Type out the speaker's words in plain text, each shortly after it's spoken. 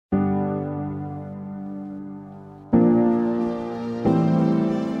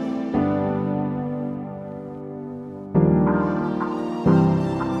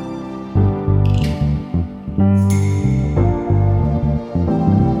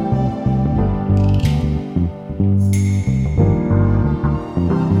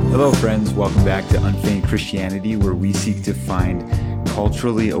Hello, friends. Welcome back to Unfeigned Christianity, where we seek to find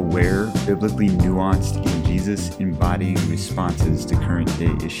culturally aware, biblically nuanced in Jesus, embodying responses to current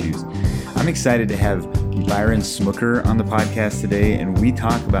day issues. I'm excited to have Byran Smucker on the podcast today, and we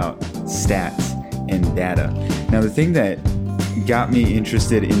talk about stats and data. Now, the thing that got me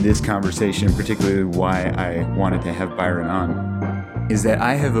interested in this conversation, particularly why I wanted to have Byran on, is that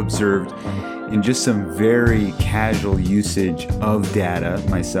I have observed in just some very casual usage of data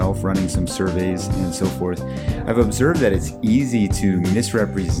myself, running some surveys and so forth, I've observed that it's easy to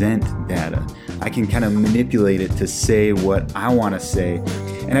misrepresent data. I can kind of manipulate it to say what I want to say.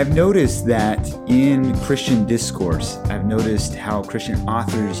 And I've noticed that in Christian discourse, I've noticed how Christian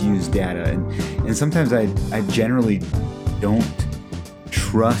authors use data. And sometimes I generally don't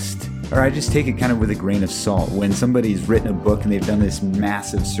trust, or I just take it kind of with a grain of salt. When somebody's written a book and they've done this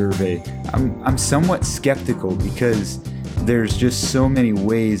massive survey, I'm somewhat skeptical because there's just so many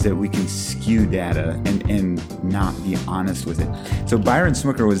ways that we can skew data and not be honest with it. So Byran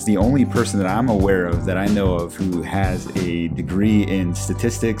Smucker was the only person that I'm aware of, that I know of, who has a degree in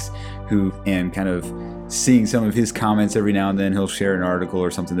statistics, and kind of seeing some of his comments every now and then, he'll share an article or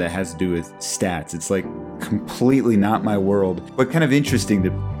something that has to do with stats. It's like completely not my world, but kind of interesting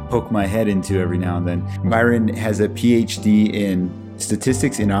to poke my head into every now and then. Byran has a PhD in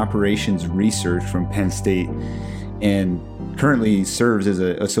statistics and operations research from Penn State, and currently serves as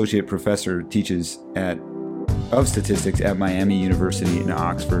an associate professor, teaches of statistics at Miami University in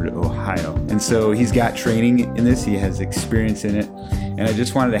Oxford, Ohio. And so he's got training in this, he has experience in it, and I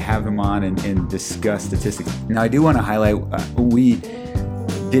just wanted to have him on and discuss statistics. Now, I do want to highlight, we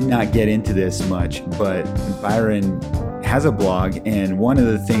did not get into this much, but Byran has a blog, and one of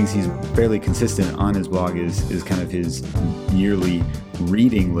the things he's fairly consistent on his blog is kind of his yearly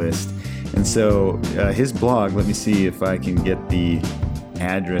reading list. And so his blog, let me see if I can get the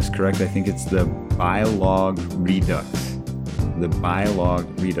address correct. I think it's the Bylog Redux. The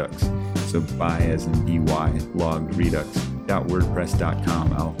Bylog Redux. So by as in BY, log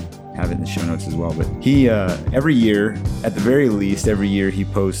redux.wordpress.com. I'll have it in the show notes as well. But he, every year, at the very least, every year he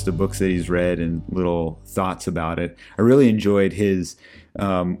posts the books that he's read and little thoughts about it. I really enjoyed his,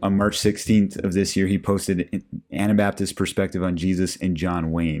 on March 16th of this year, he posted an Anabaptist perspective on Jesus and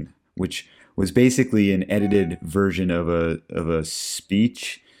John Wayne, which was basically an edited version of a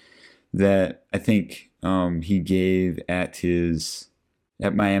speech that I think he gave at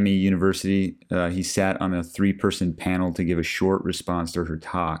Miami University. He sat on a 3-person panel to give a short response to her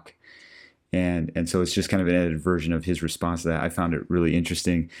talk. And so it's just kind of an edited version of his response to that. I found it really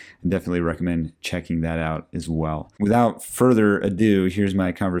interesting and definitely recommend checking that out as well. Without further ado, here's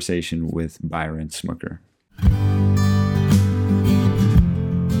my conversation with Byran Smucker.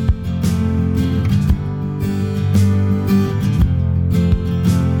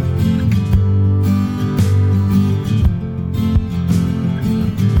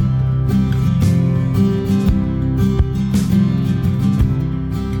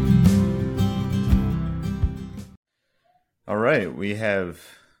 All right, we have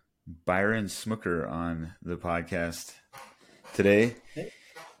Byran Smucker on the podcast today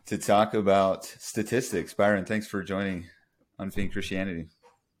to talk about statistics. Byran, thanks for joining Unfeigned Christianity.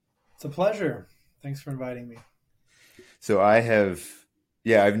 It's a pleasure. Thanks for inviting me. So I've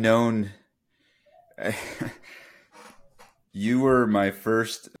known you were my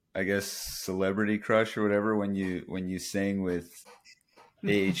first, I guess, celebrity crush or whatever when you sang with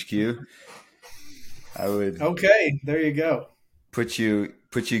AHQ. I would there you go. Put you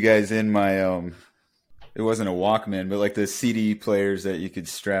guys in my it wasn't a Walkman, but like the CD players that you could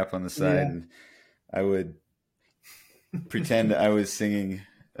strap on the side, and I would pretend I was singing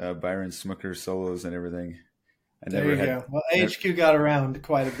Byran Smucker solos and everything. There you go. Well, AHQ got around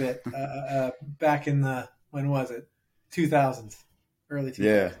quite a bit back in the, when was it? 2000s, early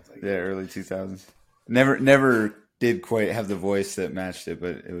 2000s. Yeah, early 2000s. Never did quite have the voice that matched it,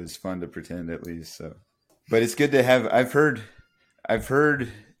 but it was fun to pretend at least. So, but it's good to have. I've heard.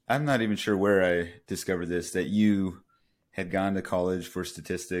 I'm not even sure where I discovered this, that you had gone to college for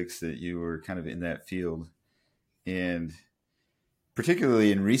statistics, that you were kind of in that field, and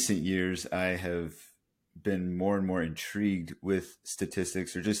particularly in recent years, I have been more and more intrigued with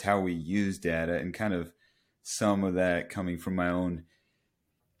statistics, or just how we use data, and kind of some of that coming from my own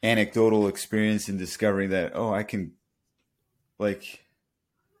anecdotal experience in discovering that, I can, like,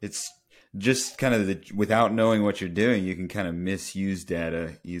 it's just kind of without knowing what you're doing, you can kind of misuse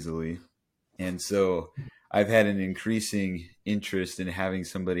data easily. And so I've had an increasing interest in having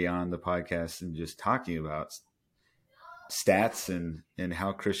somebody on the podcast and just talking about stats and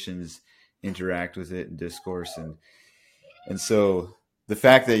how Christians interact with it in discourse. And so the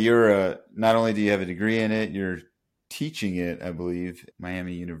fact that you're not only do you have a degree in it, you're teaching it, I believe,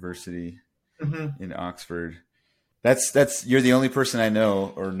 Miami University in Oxford. That's you're the only person I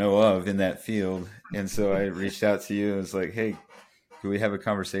know of in that field. And so I reached out to you and was like, hey, could we have a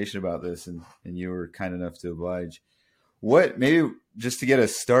conversation about this? And you were kind enough to oblige. Maybe just to get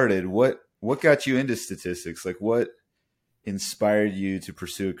us started, what got you into statistics? Like, what inspired you to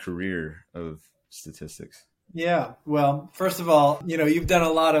pursue a career of statistics? Yeah. Well, first of all, you've done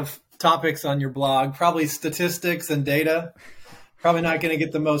a lot of topics on your blog, probably statistics and data. Probably not going to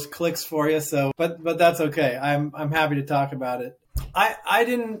get the most clicks for you. So, but that's okay. I'm happy to talk about it.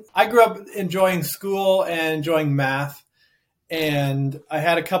 I grew up enjoying school and enjoying math. And I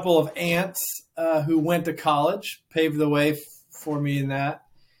had a couple of aunts who went to college, paved the way for me in that.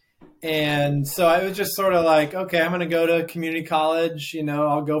 And so I was just sort of like, okay, I'm going to go to community college.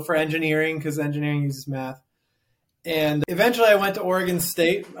 I'll go for engineering because engineering uses math. And eventually I went to Oregon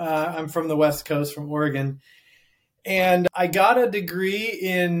State. I'm from the West Coast, from Oregon. And I got a degree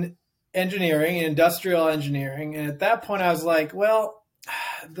in engineering, industrial engineering. And at that point I was like, well,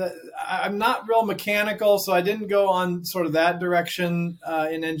 I'm not real mechanical, so I didn't go on sort of that direction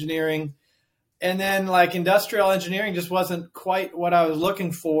in engineering. And then like industrial engineering just wasn't quite what I was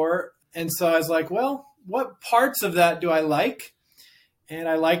looking for. And so I was like, well, what parts of that do I like? And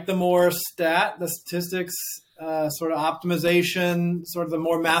I like the statistics, sort of optimization, sort of the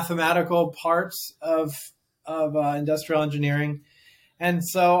more mathematical parts of industrial engineering. And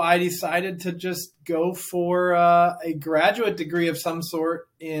so I decided to just go for a graduate degree of some sort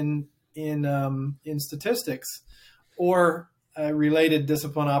in statistics or related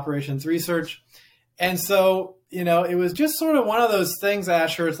discipline operations research. And so, it was just sort of one of those things,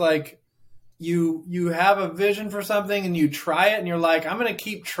 Asher. It's like you have a vision for something and you try it and you're like, I'm going to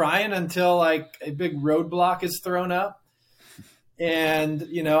keep trying until like a big roadblock is thrown up. And,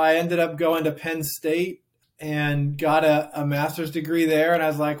 I ended up going to Penn State and got a master's degree there. And I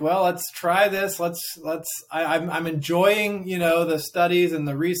was like, well, let's try this. I'm enjoying, the studies and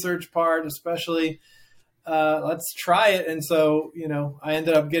the research part, especially. Let's try it. And so, I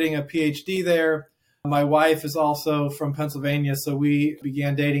ended up getting a PhD there. My wife is also from Pennsylvania. So we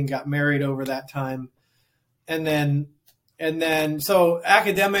began dating, got married over that time. And then, so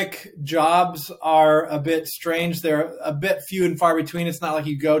academic jobs are a bit strange. They're a bit few and far between. It's not like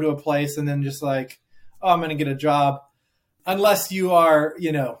you go to a place and then just like, oh, I'm going to get a job, unless you are,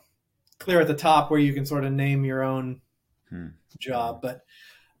 clear at the top where you can sort of name your own job. But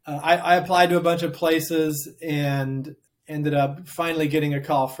I applied to a bunch of places and ended up finally getting a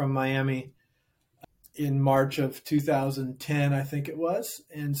call from Miami in March of 2010, I think it was.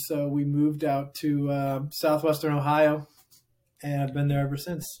 And so we moved out to southwestern Ohio, and I've been there ever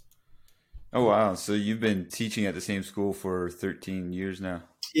since. Oh, wow. So you've been teaching at the same school for 13 years now?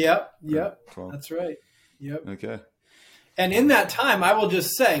 Yep. 12. That's right. Yep. Okay. And in that time, I will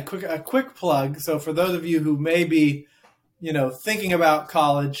just say a quick plug. So for those of you who may be, thinking about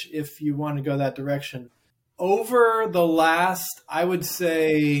college, if you want to go that direction, over the last, I would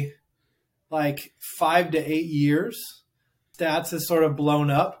say like 5 to 8 years, stats has sort of blown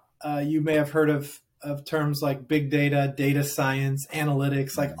up. You may have heard of terms like big data, data science,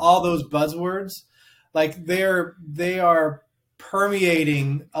 analytics, like all those buzzwords, like they are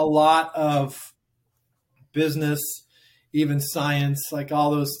permeating a lot of business, even science, like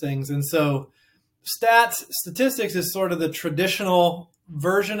all those things. And so statistics is sort of the traditional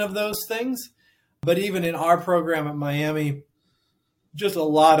version of those things. But even in our program at Miami, just a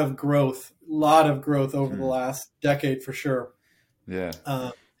lot of growth over the last decade for sure. Yeah.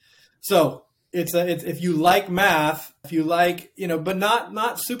 So it's if you like math, if you like, but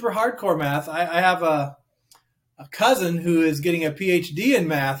not super hardcore math. I have a cousin who is getting a PhD in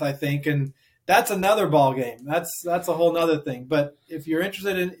math, I think, and that's another ball game. That's a whole nother thing. But if you're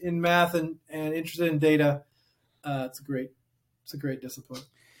interested in math and interested in data, it's a great discipline.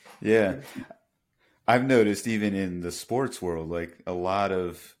 Yeah. I've noticed even in the sports world, like a lot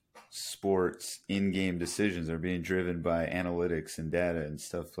of sports in-game decisions are being driven by analytics and data and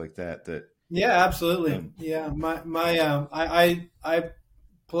stuff like that. Yeah, absolutely. Yeah. I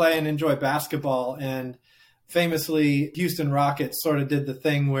play and enjoy basketball, and famously Houston Rockets sort of did the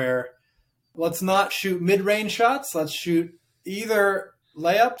thing where let's not shoot mid-range shots. Let's shoot either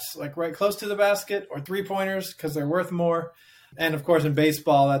layups, like right close to the basket, or three-pointers because they're worth more. And of course, in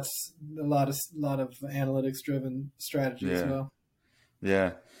baseball, that's a lot of analytics-driven strategy as well.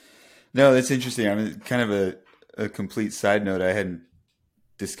 Yeah. No, that's interesting. I mean, kind of a complete side note. I hadn't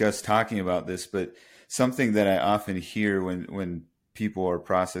discussed talking about this, but something that I often hear when people are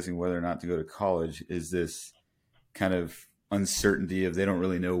processing whether or not to go to college is this kind of uncertainty of they don't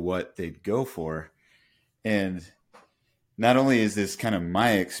really know what they'd go for. And not only is this kind of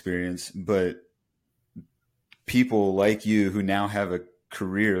my experience, but people like you who now have a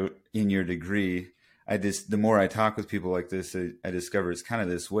career in your degree, the more I talk with people like this, I discover it's kind of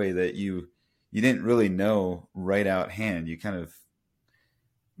this way that you didn't really know right out hand. You kind of,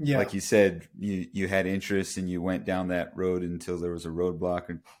 like you said, you had interest and you went down that road until there was a roadblock,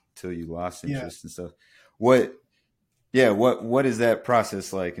 until you lost interest and stuff. What is that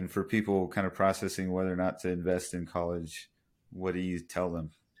process like? And for people kind of processing whether or not to invest in college, what do you tell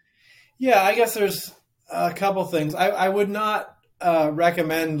them? Yeah, I guess there's a couple things. I would not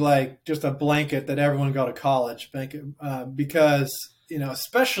recommend like just a blanket that everyone go to college, because,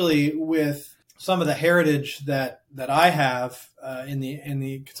 especially with some of the heritage that I have in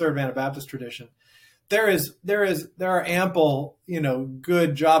the conservative Anabaptist tradition, there are ample,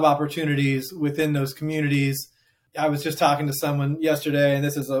 good job opportunities within those communities. I was just talking to someone yesterday, and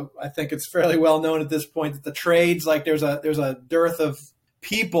I think it's fairly well known at this point that the trades, like there's a dearth of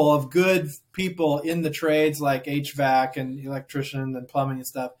good people in the trades, like HVAC and electrician and plumbing and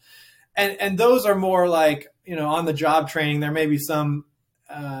stuff. And those are more like, on the job training. There may be some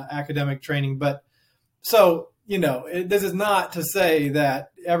academic training, but so, this is not to say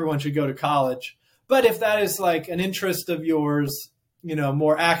that everyone should go to college, but if that is like an interest of yours,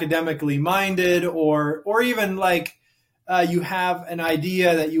 more academically minded, or even like you have an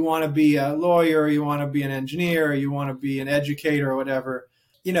idea that you want to be a lawyer, or you want to be an engineer, or you want to be an educator or whatever,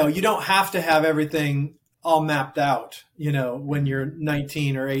 you don't have to have everything all mapped out, when you're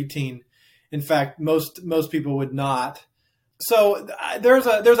 19 or 18. In fact, most people would not. So there's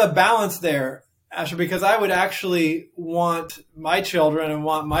a balance there, Asher, because I would actually want my children and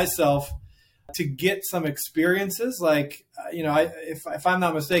want myself to get some experiences. Like, if I'm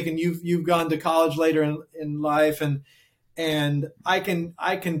not mistaken, you've gone to college later in life, and I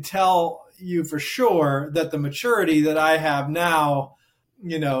can tell you for sure that the maturity that I have now,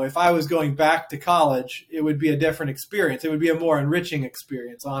 if I was going back to college, it would be a different experience. It would be a more enriching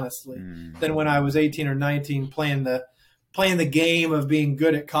experience, honestly, than when I was 18 or 19 playing the game of being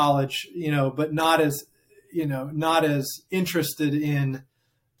good at college, but not as interested in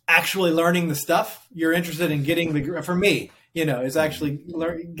actually learning the stuff. You're interested in getting for me, is actually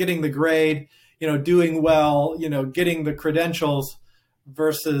getting the grade, doing well, getting the credentials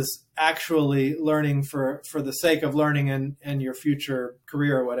versus actually learning for the sake of learning and your future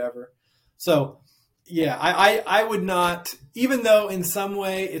career or whatever. So yeah, I would not, even though in some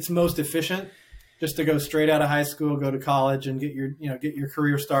way it's most efficient just to go straight out of high school, go to college and get your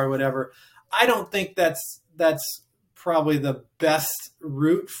career start or whatever. I don't think that's probably the best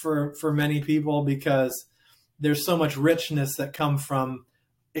route for many people, because there's so much richness that come from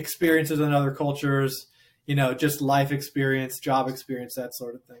experiences in other cultures, just life experience, job experience, that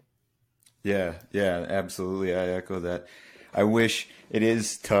sort of thing. Yeah, absolutely. I echo that. I wish it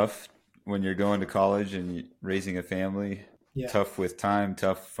is tough when you're going to college and raising a family, tough with time,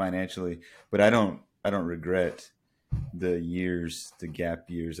 tough financially, but I don't regret the gap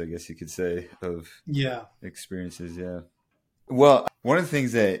years, I guess you could say, of experiences. Yeah. Well, one of the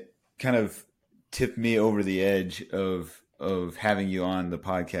things that kind of tipped me over the edge of having you on the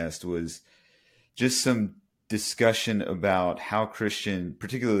podcast was just some discussion about how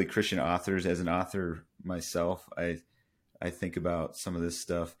particularly Christian authors, as an author myself, I think about some of this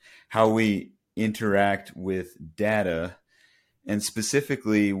stuff, how we interact with data, and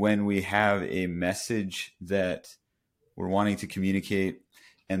specifically when we have a message that we're wanting to communicate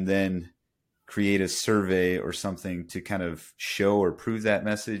and then create a survey or something to kind of show or prove that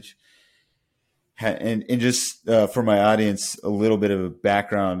message. And just for my audience, a little bit of a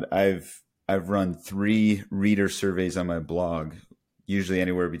background, I've run 3 reader surveys on my blog, usually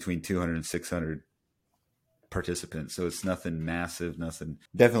anywhere between 200 and 600 participants. So it's nothing massive,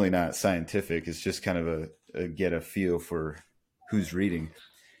 definitely not scientific. It's just kind of get a feel for who's reading.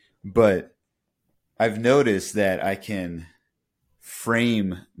 But I've noticed that I can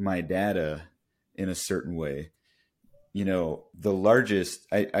frame my data in a certain way. The largest,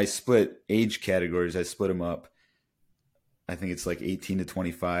 I split age categories. I split them up. I think it's like 18 to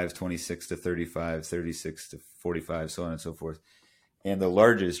 25, 26 to 35, 36 to 45, so on and so forth. And the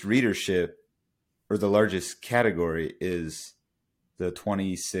largest readership, or the largest category, is the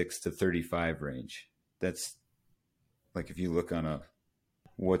 26 to 35 range. That's like, if you look on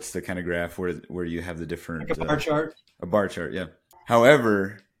what's the kind of graph where you have the different, like a bar chart. A bar chart, yeah.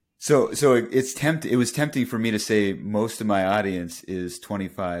 However, so it was tempting for me to say most of my audience is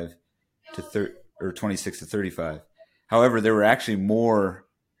 25 to 30 or 26 to 35. However, there were actually more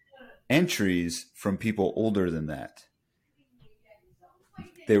entries from people older than that.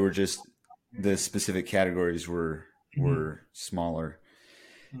 they were just the specific categories were smaller.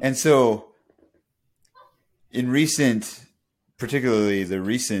 And so particularly the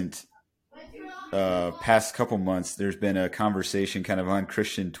recent past couple months, there's been a conversation kind of on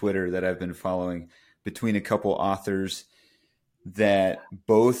Christian Twitter that I've been following between a couple authors that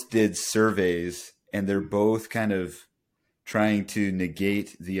both did surveys, and they're both kind of trying to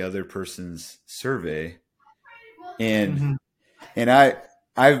negate the other person's survey. And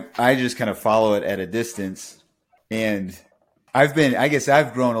I just kind of follow it at a distance. And I guess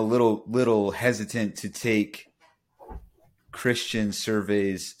I've grown a little hesitant to take Christian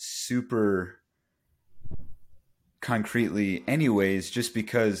surveys super concretely anyways, just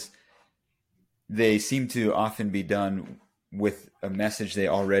because they seem to often be done with a message they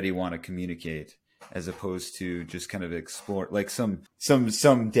already want to communicate, as opposed to just kind of explore, like some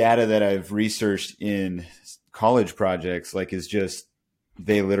data that I've researched in college projects, like is just,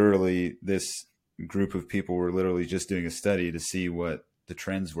 this group of people were literally just doing a study to see what the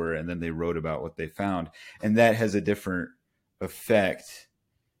trends were, and then they wrote about what they found. And that has a different effect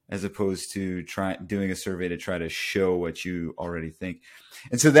as opposed to doing a survey to try to show what you already think.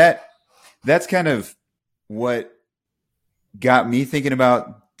 And so that's kind of what got me thinking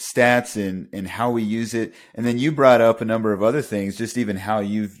about stats and how we use it. And then you brought up a number of other things, just even how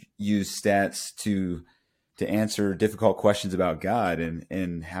you've used stats to answer difficult questions about God,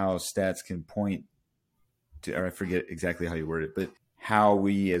 and how stats can point to, or I forget exactly how you word it, but how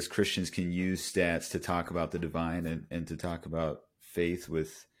we as Christians can use stats to talk about the divine and to talk about faith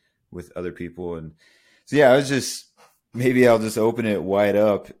with other people. And so, yeah, maybe I'll just open it wide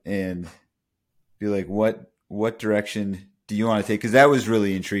up and be like, what direction do you want to take? Because that was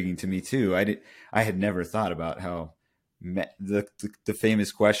really intriguing to me too. I had never thought about how the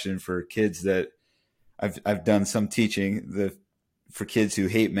famous question for kids that I've done some teaching for kids who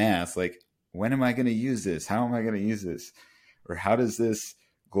hate math, like, when am I going to use this? How am I going to use this? Or how does this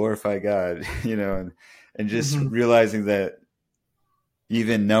glorify God? And just realizing that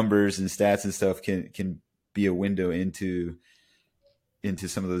even numbers and stats and stuff can be a window into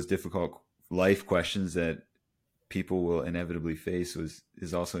some of those difficult life questions that people will inevitably face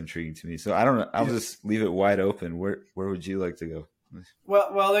is also intriguing to me. So I don't know. I'll just leave it wide open. Where would you like to go?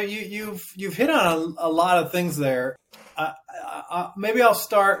 Well, you've hit on a lot of things there. Maybe I'll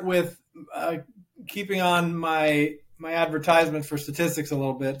start with keeping on my advertisement for statistics a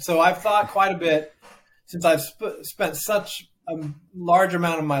little bit. So I've thought quite a bit, since I've spent such a large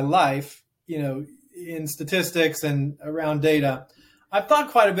amount of my life, in statistics and around data. I've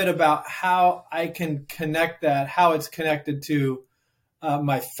thought quite a bit about how I can connect that, how it's connected to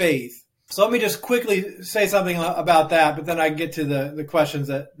my faith. So let me just quickly say something about that, but then I get to the questions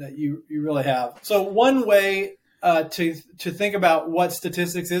that you really have. So one way to think about what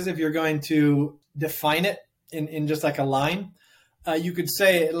statistics is, if you're going to define it in just like a line, you could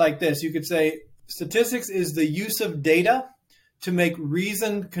say it like this. You could say statistics is the use of data to make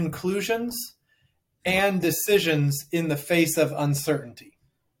reasoned conclusions and decisions in the face of uncertainty.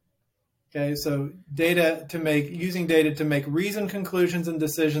 Okay, so using data to make reasoned conclusions and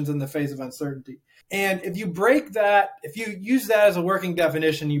decisions in the face of uncertainty. And if you use that as a working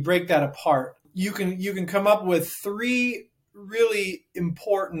definition, you break that apart, you can come up with three really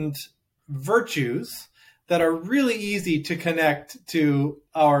important virtues that are really easy to connect to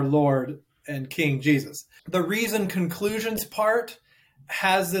our Lord and King Jesus. The reasoned conclusions part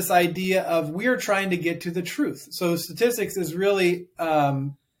has this idea of we're trying to get to the truth. So statistics is really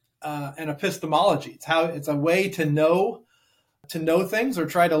an epistemology. It's a way to know things or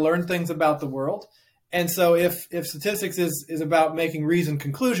try to learn things about the world. And so if statistics is about making reasoned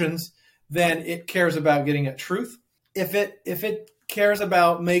conclusions, then it cares about getting at truth. If it cares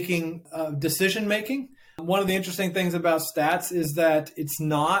about making decision making, one of the interesting things about stats is that it's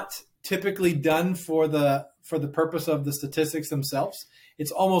not typically done for the purpose of the statistics themselves.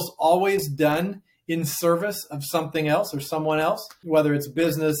 It's almost always done in service of something else or someone else, whether it's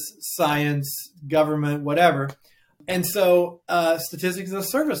business, science, government, whatever. And so statistics is a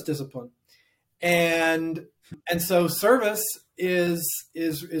service discipline. And so service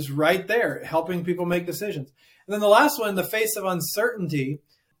is right there, helping people make decisions. And then the last one, in the face of uncertainty,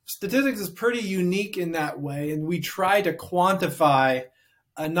 statistics is pretty unique in that way. And we try to quantify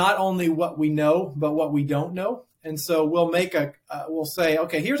not only what we know, but what we don't know. And so we'll say,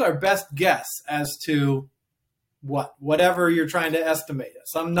 okay, here's our best guess as to whatever you're trying to estimate,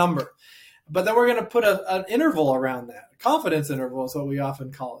 some number. But then we're going to put an interval around that. A confidence interval is what we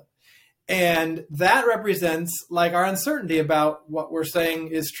often call it. And that represents like our uncertainty about what we're saying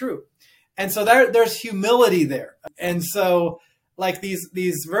is true. And so there's humility there. And so like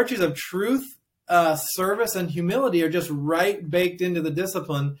these virtues of truth, service, and humility are just right baked into the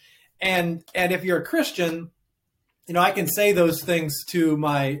discipline. And if you're a Christian, I can say those things to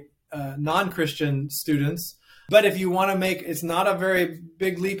my non-Christian students. But if you want to it's not a very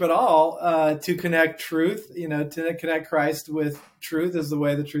big leap at all to connect truth, to connect Christ with truth is the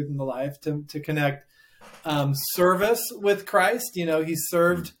way, the truth, and the life, to connect service with Christ. He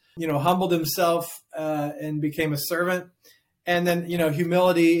served, humbled himself and became a servant. And then,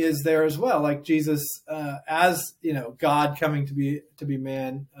 humility is there as well. Like Jesus, as, God coming to be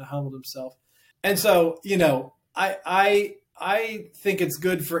man, humbled himself. And so, I think it's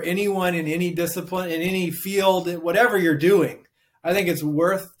good for anyone in any discipline, in any field, whatever you're doing. I think it's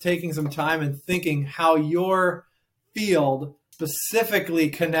worth taking some time and thinking how your field specifically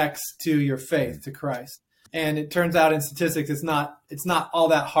connects to your faith, to Christ. And it turns out in statistics, it's not all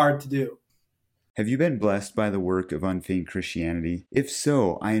that hard to do. Have you been blessed by the work of Unfeigned Christianity? If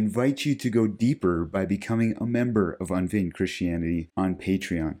so, I invite you to go deeper by becoming a member of Unfeigned Christianity on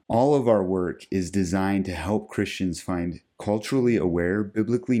Patreon. All of our work is designed to help Christians find culturally aware,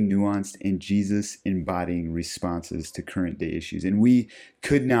 biblically nuanced, and Jesus-embodying responses to current day issues. And we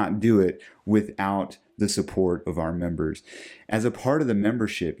could not do it without the support of our members. As a part of the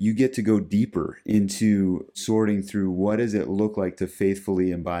membership, you get to go deeper into sorting through what does it look like to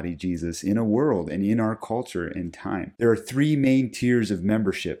faithfully embody Jesus in a world and in our culture and time. There are 3 main tiers of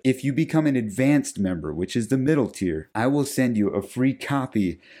membership. If you become an advanced member, which is the middle tier, I will send you a free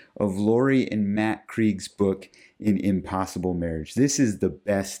copy of Lori and Matt Krieg's book, An Impossible Marriage. This is the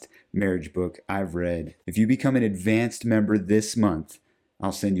best marriage book I've read. If you become an advanced member this month,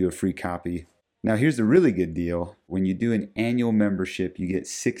 I'll send you a free copy. Now, here's the really good deal. When you do an annual membership, you get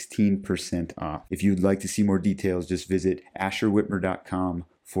 16% off. If you'd like to see more details, just visit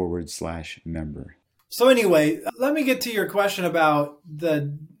asherwhitmer.com/member. So anyway, let me get to your question about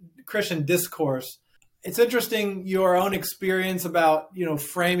the Christian discourse. It's interesting, your own experience about,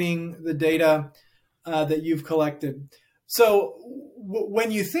 framing the data that you've collected. So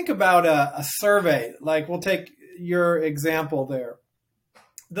when you think about a survey, like we'll take your example there,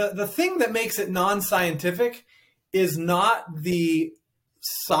 the thing that makes it non-scientific is not the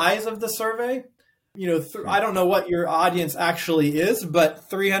size of the survey. I don't know what your audience actually is, but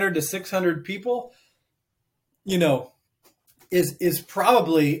 300 to 600 people, is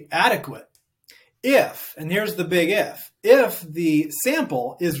probably adequate. And here's the big if the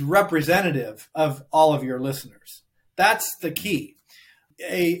sample is representative of all of your listeners. That's the key.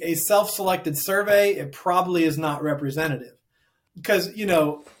 A self-selected survey, it probably is not representative. Because, you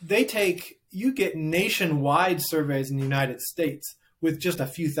get nationwide surveys in the United States with just a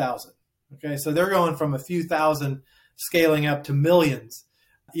few thousand. Okay, so they're going from a few thousand scaling up to millions.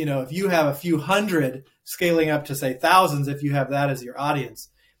 If you have a few hundred scaling up to, say, thousands, if you have that as your audience,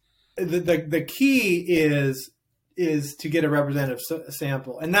 the key is to get a representative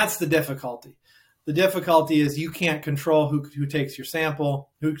sample. And that's the difficulty. The difficulty is you can't control who takes your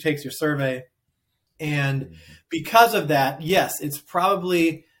sample, who takes your survey. And because of that, yes, it's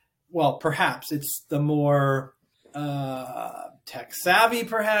probably, perhaps it's the more tech savvy,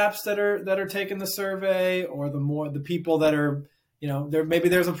 perhaps, that are taking the survey, or the people that are, maybe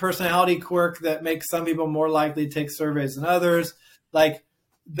there's a personality quirk that makes some people more likely to take surveys than others. Like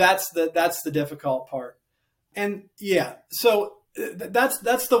that's the difficult part. And yeah, so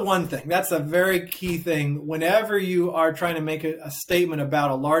that's the one thing. That's a very key thing. Whenever you are trying to make a statement about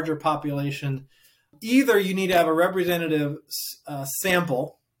a larger population, either you need to have a representative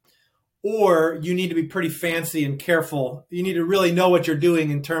sample, or you need to be pretty fancy and careful. You need to really know what you're doing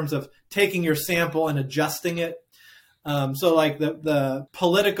in terms of taking your sample and adjusting it. So like the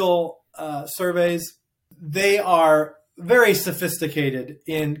political surveys, they are very sophisticated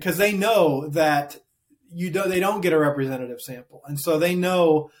because they know that they don't get a representative sample. And so they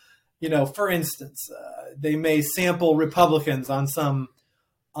know, for instance, they may sample Republicans on some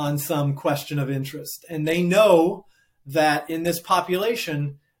question of interest. And they know that in this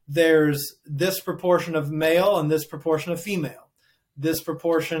population, there's this proportion of male and this proportion of female, this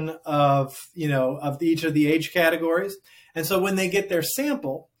proportion of each of the age categories. And so when they get their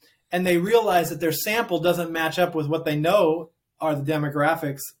sample and they realize that their sample doesn't match up with what they know are the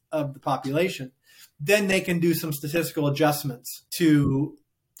demographics of the population, then they can do some statistical adjustments to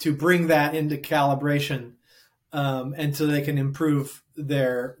bring that into calibration, and so they can improve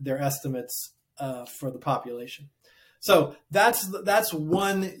their estimates for the population. So that's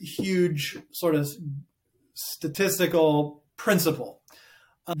one huge sort of statistical principle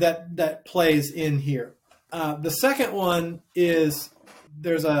that plays in here. The second one is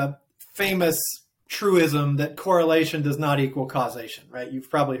there's a famous truism that correlation does not equal causation, right? You've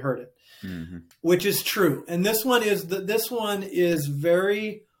probably heard it, which is true. And this one is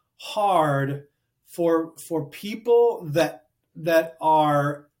very hard for people that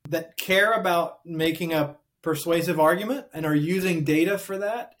care about making a persuasive argument and are using data for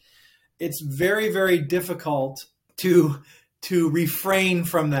that. It's very, very difficult to refrain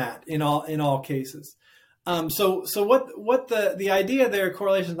from that in all cases. So what the idea there,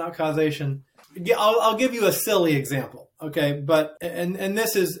 correlation is not causation. I'll give you a silly example, okay? But and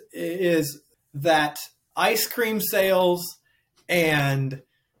this is that ice cream sales and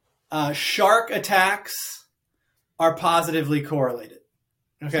shark attacks are positively correlated.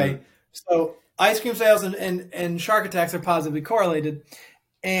 Okay, sure. So ice cream sales and shark attacks are positively correlated,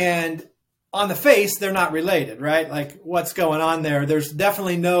 and on the face they're not related, right? Like what's going on there? There's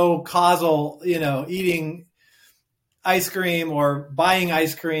definitely no causal, eating ice cream or buying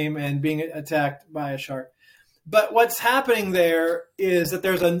ice cream and being attacked by a shark. But what's happening there is that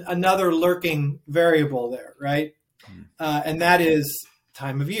there's another lurking variable there, right? And that is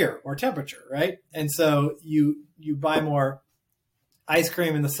time of year or temperature, right? And so you buy more ice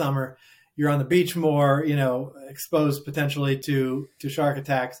cream in the summer, you're on the beach more, exposed potentially to shark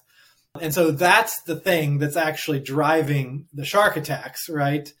attacks. And so that's the thing that's actually driving the shark attacks,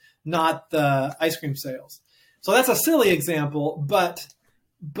 right? Not the ice cream sales. So that's a silly example, but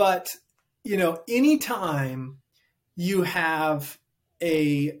anytime you have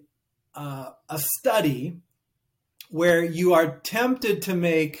a study where you are tempted to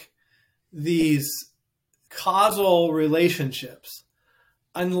make these causal relationships,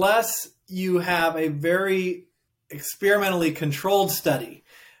 unless you have a very experimentally controlled study,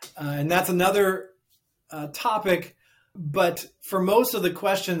 and that's another topic, but for most of the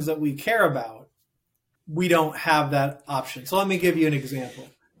questions that we care about, we don't have that option. So let me give you an example.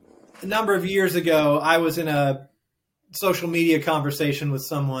 A number of years ago, I was in a social media conversation with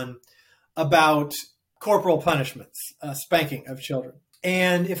someone about corporal punishments, spanking of children.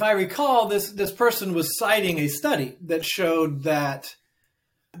 And if I recall, this person was citing a study that showed that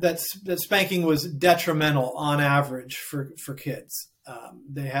spanking was detrimental on average for kids.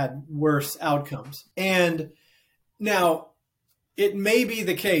 They had worse outcomes. And now it may be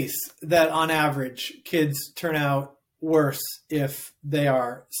the case that on average kids turn out worse if they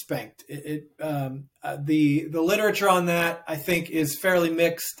are spanked. The literature on that, I think, is fairly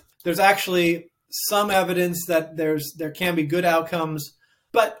mixed. There's actually some evidence that there can be good outcomes,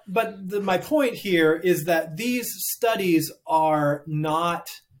 but my point here is that these studies are not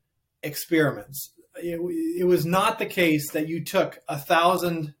experiments. It was not the case that you took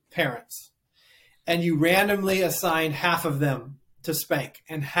 1,000 parents and you randomly assigned half of them to spank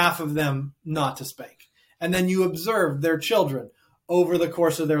and half of them not to spank, and then you observed their children over the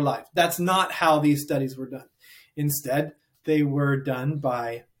course of their life. That's not how these studies were done. Instead, they were done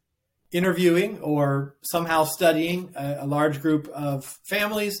by interviewing or somehow studying a large group of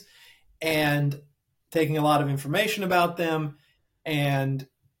families and taking a lot of information about them and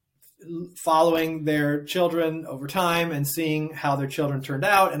following their children over time and seeing how their children turned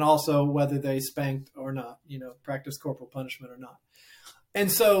out, and also whether they spanked or not, practiced corporal punishment or not.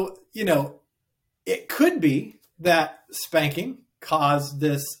 And so, it could be that spanking caused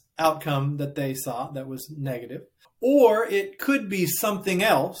this outcome that they saw that was negative, or it could be something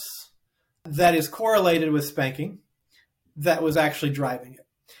else that is correlated with spanking that was actually driving it.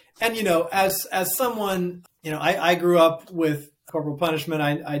 And, as someone, I grew up with corporal punishment.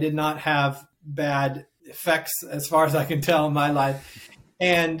 I did not have bad effects as far as I can tell in my life.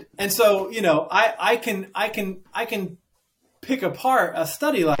 And so, I can pick apart a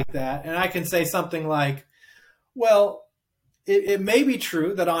study like that, and I can say something like, well, it may be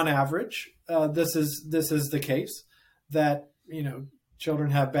true that on average, this is the case, that,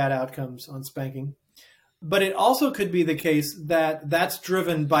 children have bad outcomes on spanking. But it also could be the case that that's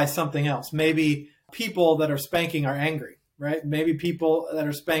driven by something else. Maybe people that are spanking are angry, right? Maybe people that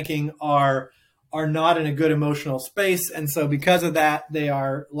are spanking are not in a good emotional space. And so because of that, they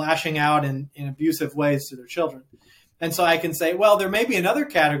are lashing out in abusive ways to their children. And so I can say, well, there may be another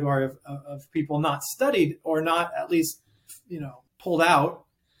category of people not studied or not at least, pulled out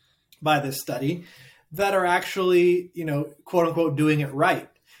by this study that are actually, quote unquote, doing it right.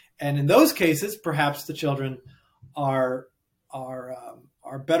 And in those cases, perhaps the children are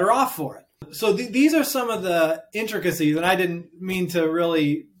better off for it. So these are some of the intricacies, and I didn't mean to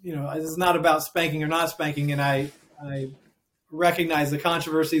really, this is not about spanking or not spanking, and I recognize the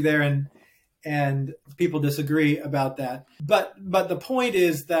controversy there, and people disagree about that. But the point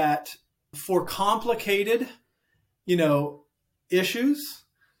is that for complicated, issues,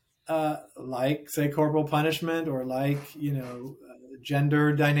 like, say, corporal punishment, or like,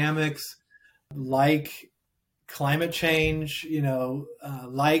 gender dynamics, like climate change,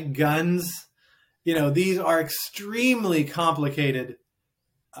 like guns. These are extremely complicated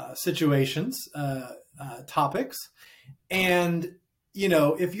situations, topics. And,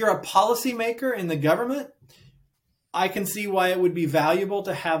 if you're a policymaker in the government, I can see why it would be valuable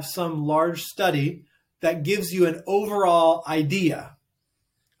to have some large study that gives you an overall idea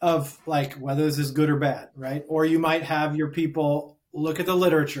of like whether this is good or bad, right? Or you might have your people look at the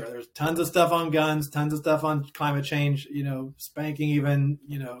literature. There's tons of stuff on guns, tons of stuff on climate change, spanking even,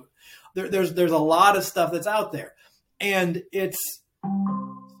 there's a lot of stuff that's out there. And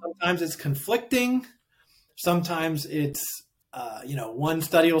sometimes it's conflicting. Sometimes it's, one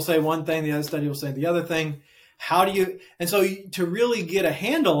study will say one thing, the other study will say the other thing. And so to really get a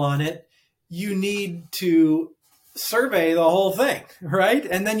handle on it, you need to survey the whole thing, right?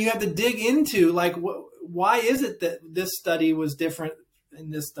 And then you have to dig into like, why is it that this study was different in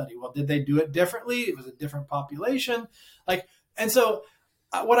this study? Well, did they do it differently? It was a different population. And so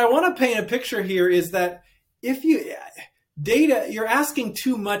what I want to paint a picture here is that you're asking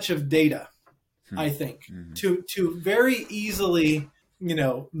too much of data, I think, to very easily,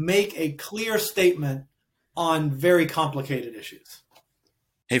 make a clear statement on very complicated issues.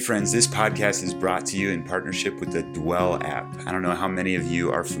 Hey friends, this podcast is brought to you in partnership with the Dwell app. I don't know how many of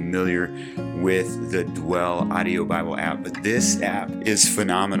you are familiar with the Dwell audio Bible app, but this app is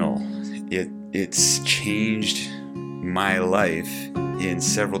phenomenal. It's changed my life in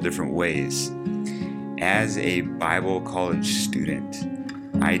several different ways. As a Bible college student,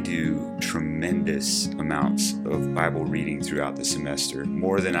 I do tremendous amounts of Bible reading throughout the semester,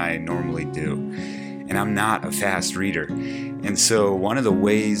 more than I normally do. And I'm not a fast reader. And so one of the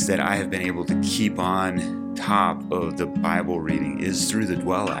ways that I have been able to keep on top of the Bible reading is through the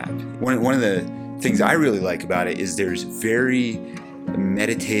Dwell app. One of the things I really like about it is there's very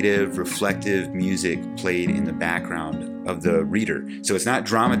meditative, reflective music played in the background of the reader. So it's not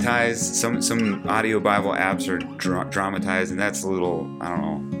dramatized. Some audio Bible apps are dramatized, and that's a little, I don't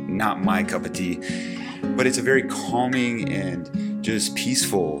know, not my cup of tea. But it's a very calming and just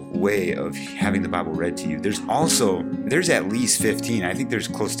peaceful way of having the Bible read to you. There's at least 15, I think there's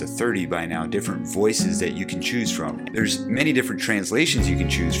close to 30 by now, different voices that you can choose from. There's many different translations you can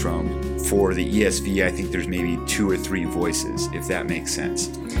choose from. For the ESV, I think there's maybe 2 or 3 voices, if that makes sense.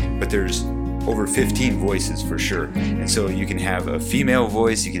 But there's over 15 voices for sure. And so you can have a female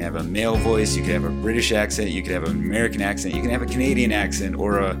voice, you can have a male voice, you can have a British accent, you can have an American accent, you can have a Canadian accent,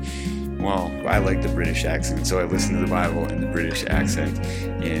 or I like the British accent, so I listen to the Bible in the British accent,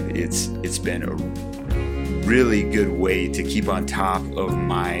 and it's been a really good way to keep on top of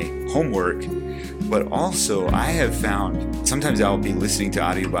my homework. But also, I have found sometimes I'll be listening to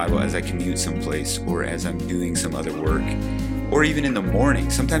audio Bible as I commute someplace, or as I'm doing some other work, or even in the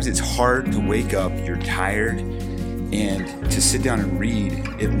morning. Sometimes it's hard to wake up, you're tired, and to sit down and read,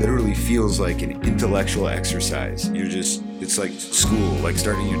 it literally feels like an intellectual exercise. It's like school, like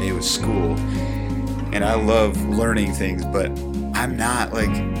starting your day with school. And I love learning things, but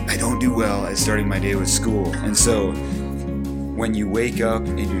I don't do well at starting my day with school. And so when you wake up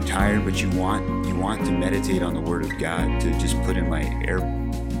and you're tired, but you want to meditate on the Word of God, to just put in my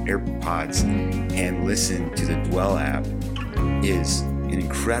AirPods and listen to the Dwell app is an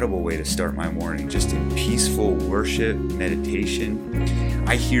incredible way to start my morning, just in peaceful worship, meditation.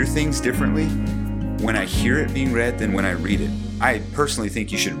 I hear things differently when I hear it being read than when I read it. I personally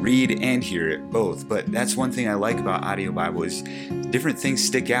think you should read and hear it both, but that's one thing I like about audio Bible is different things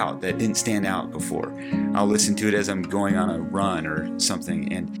stick out that didn't stand out before. I'll listen to it as I'm going on a run or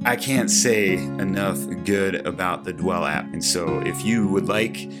something, and I can't say enough good about the Dwell app. And so if you would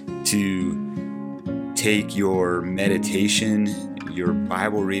like to take your meditation, your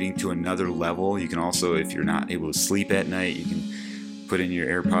Bible reading to another level, you can also, if you're not able to sleep at night, you can put in your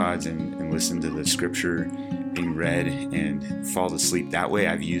AirPods and listen to the scripture being read and fall asleep that way.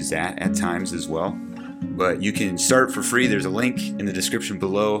 I've used that at times as well. But you can start for free. There's a link in the description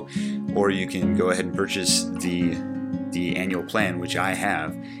below, or you can go ahead and purchase the annual plan, which I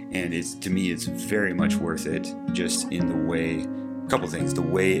have, and to me it's very much worth it, just in the way, a couple things, the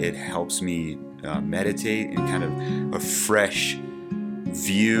way it helps me meditate and kind of a fresh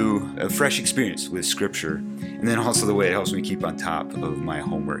view, a fresh experience with scripture, and then also the way it helps me keep on top of my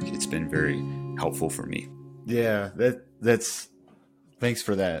homework. It's been very helpful for me. Yeah, that's thanks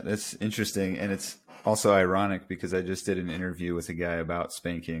for that. That's interesting, and it's also ironic because I just did an interview with a guy about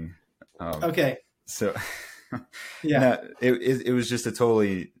spanking. Okay. So yeah, no, it was just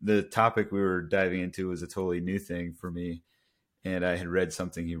the topic we were diving into was a totally new thing for me. and I had read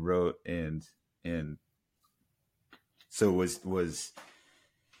something he wrote, and so was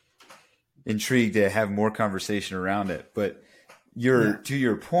intrigued to have more conversation around it. But to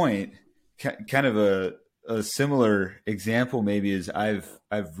your point, kind of a similar example maybe is I've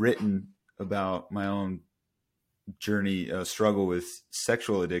written about my own journey, struggle with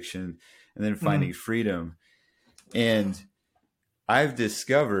sexual addiction, and then finding freedom. And I've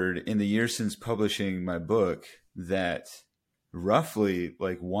discovered in the years since publishing my book that roughly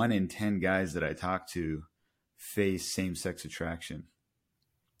like 1 in 10 guys that I talk to face same-sex attraction.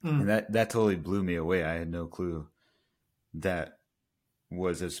 And that totally blew me away. I had no clue that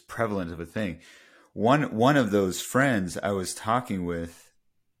was as prevalent of a thing. One of those friends I was talking with,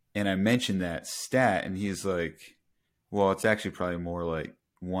 and I mentioned that stat, and he's like, well, it's actually probably more like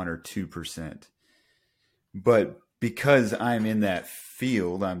 1 or 2%. But because I'm in that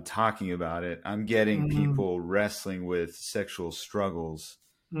field, I'm talking about it, I'm getting people wrestling with sexual struggles.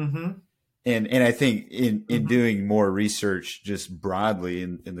 And I think in doing more research just broadly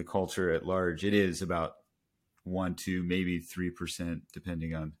in the culture at large, it is about 1, 2, maybe 3%,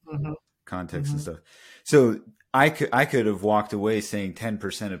 depending on context and stuff. So I could have walked away saying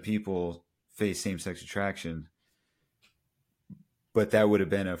 10% of people face same-sex attraction, but that would have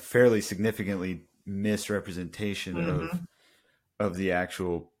been a fairly significantly misrepresentation of the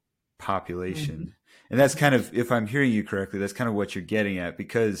actual population. And that's kind of, if I'm hearing you correctly, that's kind of what you're getting at,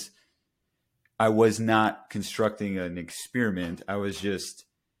 because I was not constructing an experiment. I was just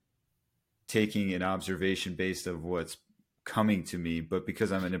taking an observation based of what's coming to me. But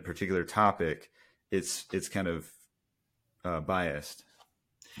because I'm in a particular topic, it's kind of biased.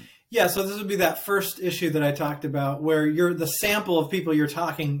 Yeah. So this would be that first issue that I talked about, where the sample of people you're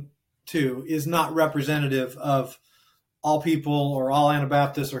talking to is not representative of all people or all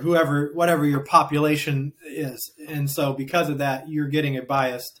Anabaptists or whatever your population is. And so because of that, you're getting a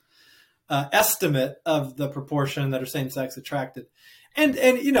biased estimate of the proportion that are same-sex attracted. And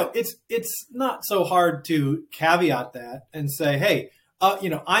it's not so hard to caveat that and say, hey,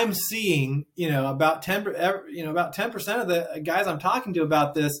 I'm seeing, about 10% of the guys I'm talking to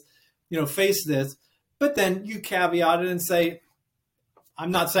about this, face this. But then you caveat it and say,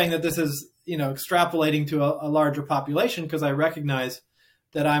 I'm not saying that this is, extrapolating to a larger population, because I recognize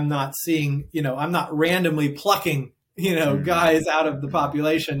that I'm not seeing, I'm not randomly plucking guys out of the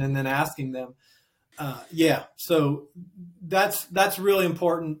population and then asking them. So that's really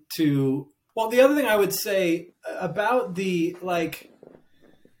important to, well, the other thing I would say about the, like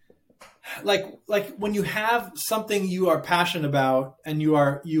when you have something you are passionate about and you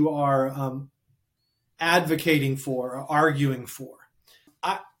are advocating for or arguing for,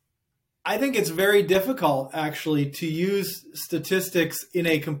 I think it's very difficult actually to use statistics in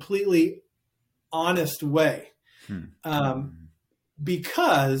a completely honest way.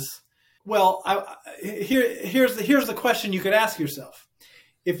 Because, well, here's the question you could ask yourself.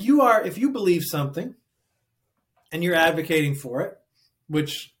 If you believe something and you're advocating for it,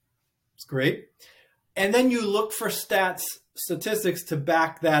 which is great, and then you look for statistics to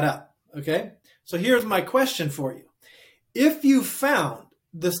back that up. Okay. So here's my question for you. If you found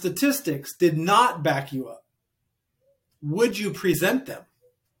the statistics did not back you up, would you present them?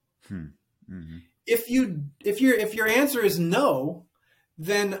 If your answer is no,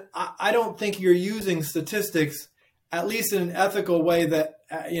 then I don't think you're using statistics, at least in an ethical way that,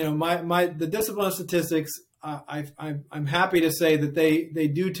 the discipline of statistics, I'm happy to say that they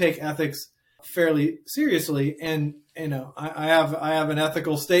do take ethics fairly seriously. And, I have an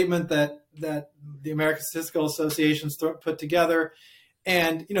ethical statement that the American Statistical Association put together.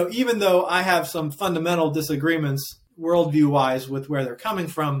 And, even though I have some fundamental disagreements worldview wise with where they're coming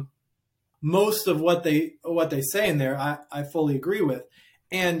from, most of what they say in there, I fully agree with.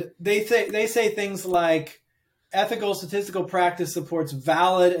 And they say things like ethical statistical practice supports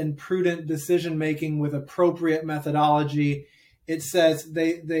valid and prudent decision making with appropriate methodology. It says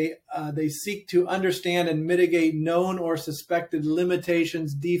they seek to understand and mitigate known or suspected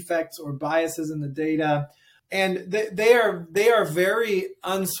limitations, defects, or biases in the data. And they are very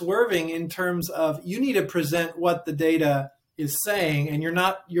unswerving in terms of, you need to present what the data is saying, and you're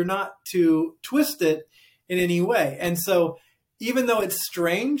not to twist it in any way. And so, even though it's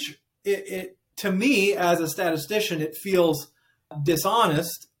strange, it to me as a statistician, it feels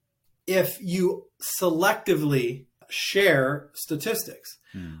dishonest if you selectively share statistics.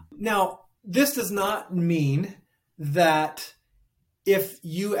 Now, this does not mean that if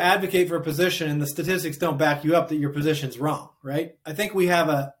you advocate for a position and the statistics don't back you up, that your position's wrong, right? I think we have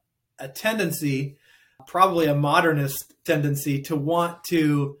a tendency, probably a modernist tendency, to want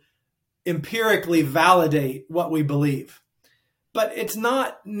to empirically validate what we believe. But it's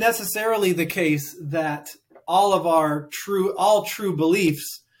not necessarily the case that all true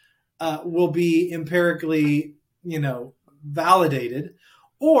beliefs will be empirically, validated,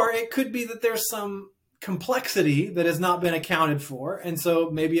 or it could be that there's some complexity that has not been accounted for, and so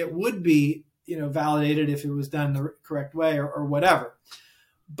maybe it would be, validated if it was done the correct way or whatever.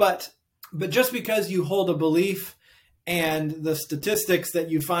 But just because you hold a belief and the statistics that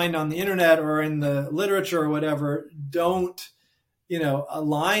you find on the internet or in the literature or whatever don't,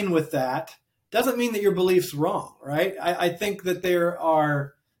 align with that, doesn't mean that your belief's wrong, right? I think that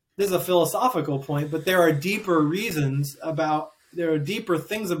this is a philosophical point, but there are deeper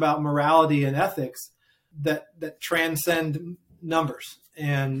things about morality and ethics that transcend numbers.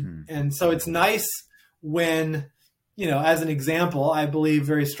 And so it's nice when, as an example, I believe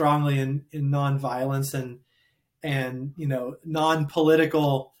very strongly in nonviolence and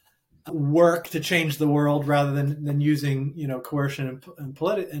non-political work to change the world rather than using, coercion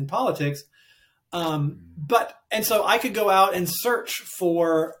and politics. And so I could go out and search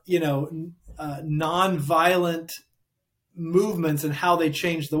for, nonviolent movements and how they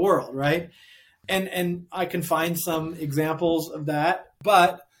change the world, right? And I can find some examples of that.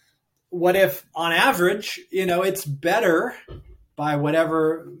 But what if, on average, it's better, by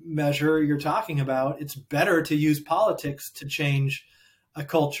whatever measure you're talking about, it's better to use politics to change a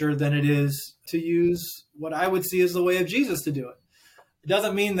culture than it is to use what I would see as the way of Jesus to do it. It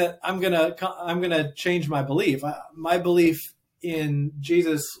doesn't mean that I'm gonna change my belief. My belief in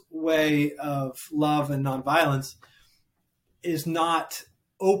Jesus' way of love and nonviolence is not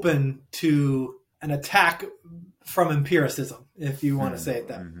open to an attack from empiricism, if you want to say it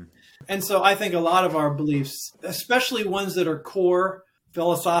that way. And so I think a lot of our beliefs, especially ones that are core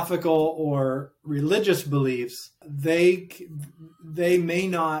philosophical or religious beliefs, they may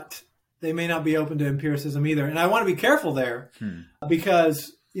not be open to empiricism either. And I want to be careful there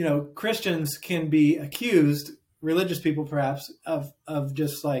because, Christians can be accused, religious people perhaps, of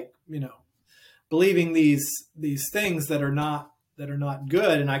just believing these things that are not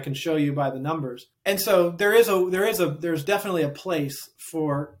good, and I can show you by the numbers. And so there's definitely a place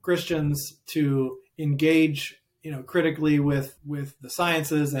for Christians to engage, critically with the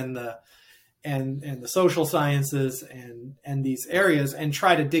sciences and the social sciences and these areas, and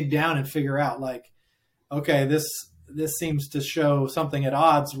try to dig down and figure out, okay, this seems to show something at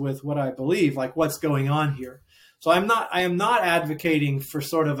odds with what I believe, what's going on here. So I am not advocating for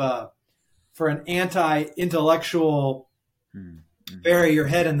for an anti-intellectual bury your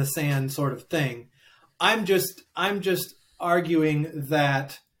head in the sand sort of thing. I'm just arguing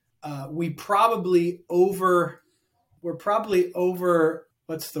that we're probably over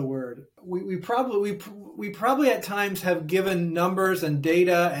what's the word? We probably at times have given numbers and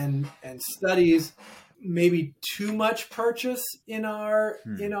data and studies maybe too much purchase in our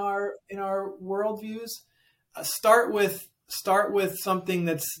worldviews. Start with something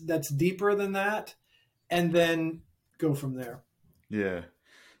that's deeper than that, and then go from there. Yeah.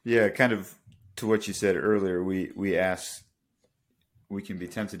 Kind of to what you said earlier, we can be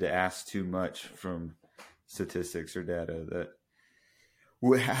tempted to ask too much from statistics or data.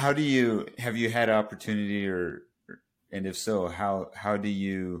 Have you had opportunity, and if so, how do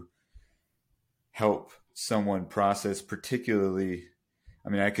you help someone process, particularly? I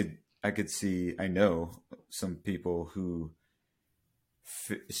mean, I know some people who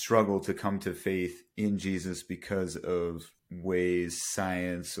struggle to come to faith in Jesus because of ways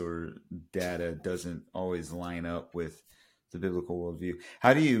science or data doesn't always line up with the biblical worldview.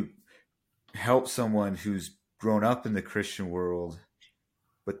 How do you help someone who's grown up in the Christian world,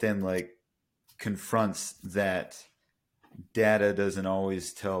 but then confronts that data doesn't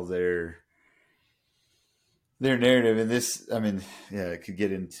always tell their narrative? And this, it could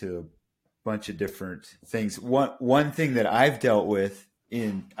get into a bunch of different things. One thing that I've dealt with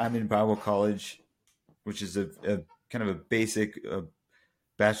I'm in Bible college, which is a kind of a basic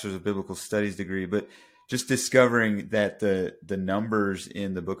bachelor's of biblical studies degree, but just discovering that the numbers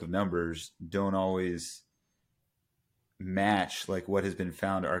in the book of Numbers don't always match what has been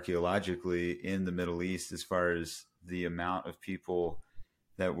found archaeologically in the Middle East as far as the amount of people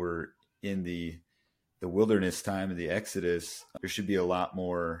that were in the wilderness time of the Exodus. There should be a lot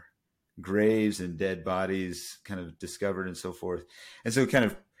more graves and dead bodies kind of discovered and so forth. And so kind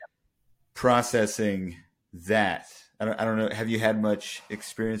of processing that. I don't know. Have you had much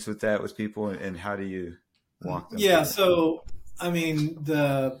experience with that with people, and how do you walk them? Yeah. So,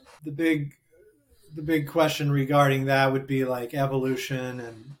 the big question regarding that would be evolution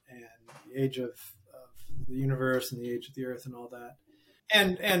and the age of the universe and the age of the earth and all that.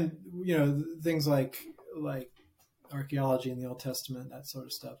 And things like archaeology in the Old Testament, that sort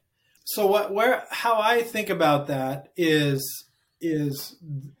of stuff. So how I think about that is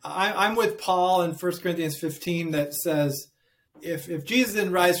I'm with Paul in 1 Corinthians 15 that says, if Jesus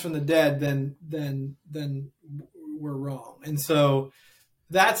didn't rise from the dead, then we're wrong. And so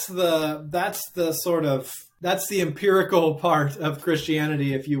that's the empirical part of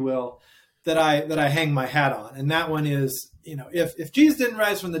Christianity, if you will, that I hang my hat on. And that one is, if Jesus didn't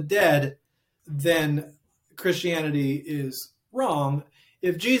rise from the dead, then Christianity is wrong.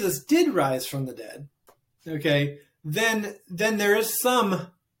 If Jesus did rise from the dead, okay, then there is some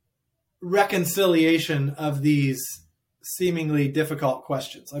reconciliation of these seemingly difficult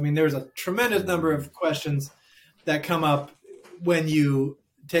questions. I mean, there's a tremendous number of questions that come up when you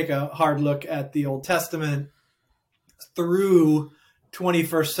take a hard look at the Old Testament through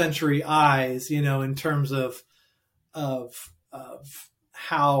 21st century eyes, in terms of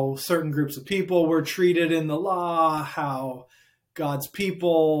how certain groups of people were treated in the law, how God's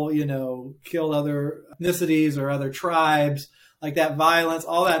people, killed other ethnicities or other tribes, like that violence,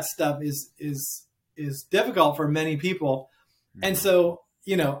 all that stuff is difficult for many people. And so,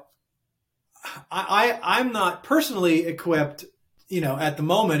 I'm not personally equipped, at the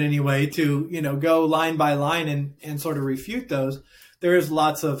moment anyway, to, go line by line and sort of refute those. There is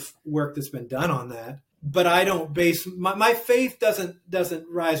lots of work that's been done on that, but I don't base my faith doesn't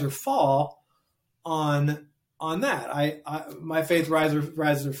rise or fall on that. My faith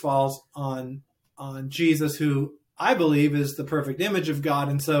rises or falls on Jesus, who I believe is the perfect image of God.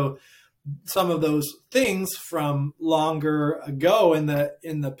 And so some of those things from longer ago in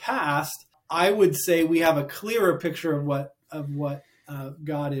the past, I would say we have a clearer picture of what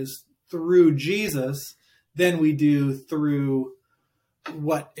God is through Jesus than we do through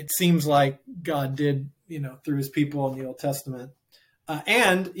what it seems like God did, through his people in the Old Testament.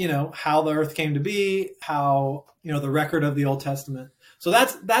 And how the earth came to be, how, the record of the Old Testament. So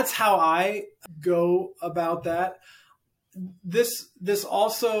that's how I go about that. This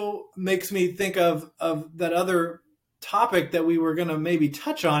also makes me think of that other topic that we were going to maybe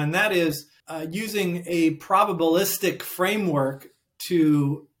touch on, and that is using a probabilistic framework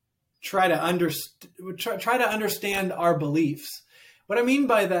to try to understand our beliefs. What I mean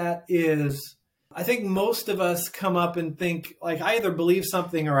by that is, I think most of us come up and think, like, I either believe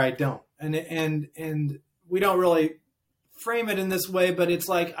something or I don't, and we don't really frame it in this way, but it's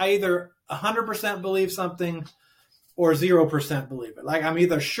like I either 100% believe something or 0% believe it. Like, I'm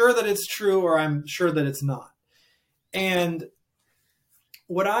either sure that it's true or I'm sure that it's not. And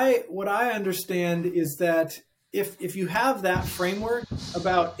what I understand is that if you have that framework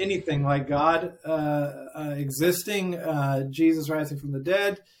about anything, like God existing, Jesus rising from the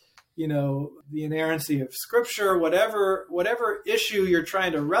dead, the inerrancy of Scripture, whatever issue you're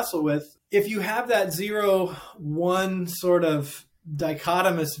trying to wrestle with, if you have that 0-1 sort of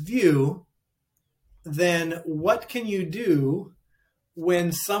dichotomous view, then what can you do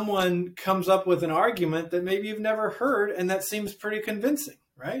when someone comes up with an argument that maybe you've never heard and that seems pretty convincing,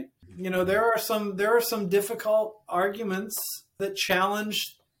 right? There are some difficult arguments that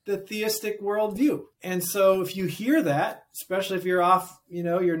challenge the theistic worldview. And so if you hear that, especially if you're off,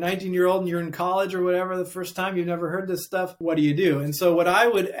 you're 19-year-old and you're in college or whatever, the first time you've never heard this stuff, what do you do? And so what I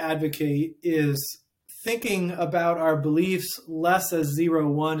would advocate is thinking about our beliefs less as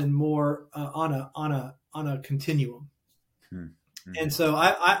 0-1 and more on a continuum. Mm-hmm. And so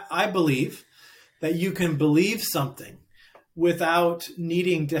I believe that you can believe something without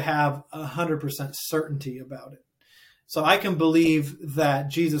needing to have 100% certainty about it. So I can believe that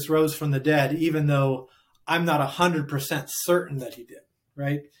Jesus rose from the dead, even though I'm not 100% certain that he did,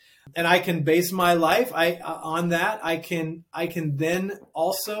 right? And I can base my life on that. I can then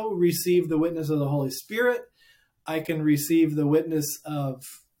also receive the witness of the Holy Spirit. I can receive the witness of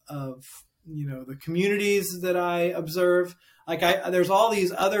the communities that I observe. There's all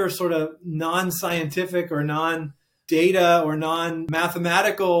these other sort of non-scientific or non-data or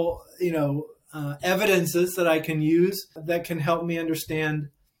non-mathematical, evidences that I can use that can help me understand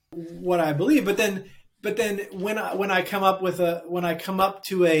what I believe. But then when I come up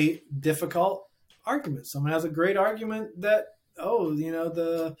to a difficult argument, someone has a great argument that,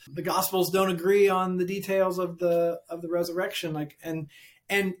 the Gospels don't agree on the details of the resurrection, and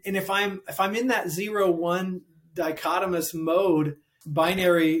if I'm in that 0-1 dichotomous mode,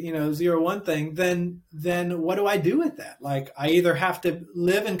 binary, 0-1 thing, then what do I do with that? Like, I either have to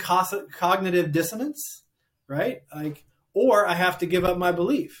live in cognitive dissonance, right? Or I have to give up my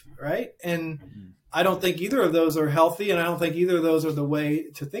belief, right? And I don't think either of those are healthy, and I don't think either of those are the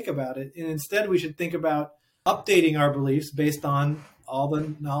way to think about it. And instead, we should think about updating our beliefs based on all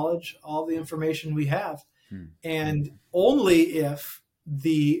the knowledge, all the information we have. And only if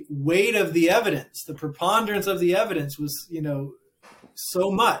the weight of the evidence, the preponderance of the evidence was,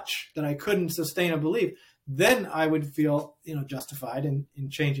 so much that I couldn't sustain a belief, then I would feel, justified in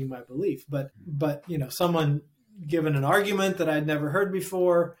changing my belief. But, someone given an argument that I'd never heard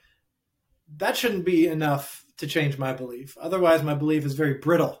before, that shouldn't be enough to change my belief. Otherwise, my belief is very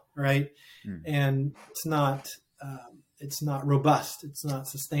brittle, right? And it's not robust. It's not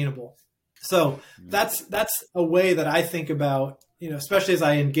sustainable. So that's a way that I think about, especially as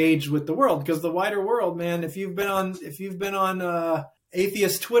I engage with the world, because the wider world, man, if you've been on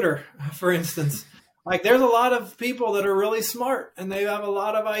atheist Twitter, for instance, like there's a lot of people that are really smart and they have a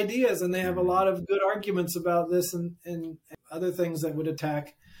lot of ideas and they have a lot of good arguments about this and other things that would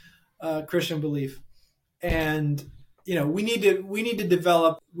attack Christian belief. And, we need to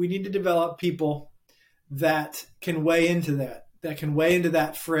develop people that can weigh into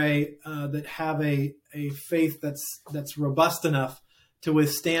that fray, that have a faith that's robust enough to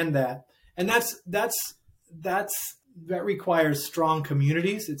withstand that. And that requires strong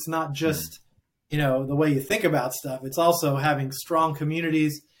communities. It's not just, the way you think about stuff. It's also having strong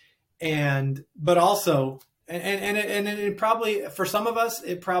communities but also, and it probably, for some of us,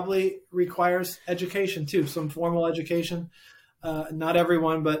 it probably requires education too, some formal education. Not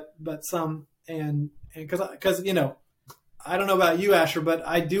everyone, but some. And because I don't know about you, Asher, but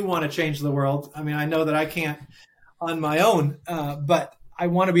I do want to change the world. I mean, I know that I can't on my own, but I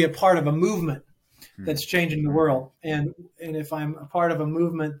want to be a part of a movement that's changing the world. And if I'm a part of a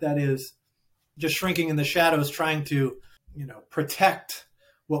movement that is just shrinking in the shadows, trying to, protect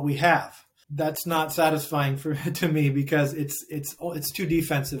what we have, that's not satisfying to me, because it's too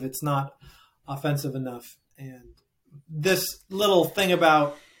defensive. It's not offensive enough. And this little thing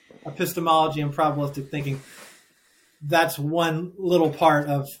about epistemology and probabilistic thinking, that's one little part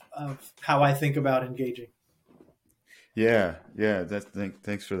of how I think about engaging. Yeah.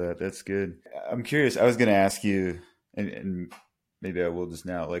 Thanks for that. That's good. I'm curious. I was going to ask you, and maybe I will just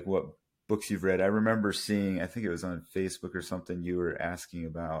now, like what books you've read. I remember seeing, I think it was on Facebook or something, you were asking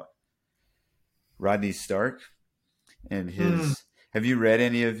about Rodney Stark and his. Have you read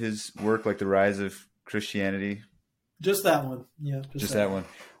any of his work, like The Rise of Christianity? Just that one. Yeah. Just that one.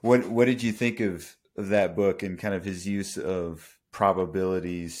 What did you think of that book and kind of his use of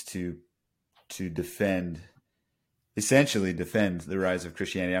probabilities to essentially defend the rise of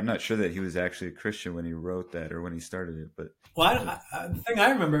Christianity? I'm not sure that he was actually a Christian when he wrote that or when he started it, but one of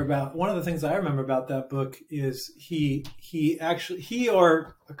the things I remember about that book is he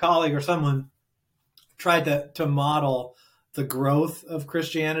or a colleague or someone tried to model the growth of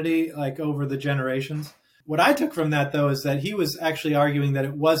Christianity, like over the generations. What I took from that, though, is that he was actually arguing that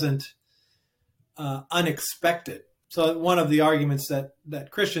it wasn't unexpected. So one of the arguments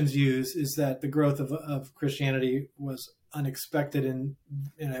that Christians use is that the growth of Christianity was unexpected and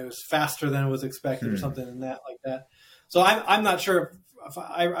it was faster than it was expected or something like that. So I'm not sure if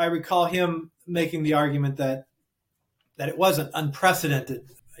I recall him making the argument that it wasn't unprecedented,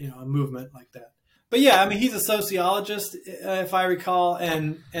 a movement like that. But yeah, I mean, he's a sociologist, if I recall,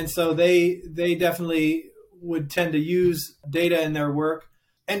 and so they definitely would tend to use data in their work.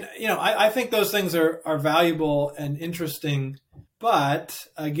 And, I think those things are valuable and interesting, but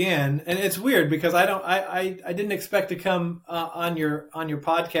again, and it's weird because I didn't expect to come on your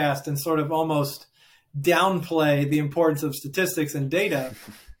podcast and sort of almost downplay the importance of statistics and data.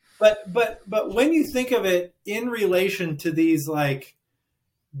 But when you think of it in relation to these like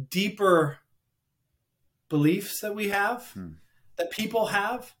deeper beliefs that we have, that people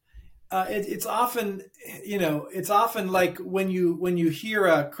have, it's often like when you hear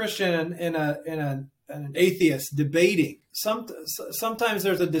a Christian and an atheist debating, sometimes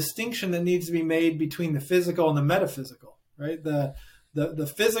there's a distinction that needs to be made between the physical and the metaphysical, right?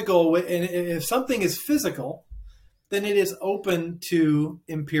 The physical, and if something is physical, then it is open to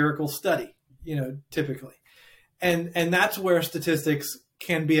empirical study, typically. And that's where statistics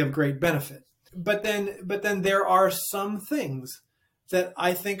can be of great benefit. But then there are some things that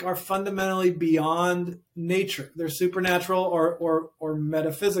I think are fundamentally beyond nature. They're supernatural or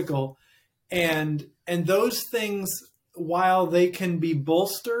metaphysical. And those things, while they can be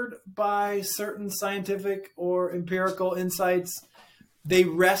bolstered by certain scientific or empirical insights, they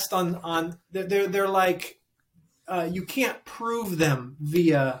rest on they're like, you can't prove them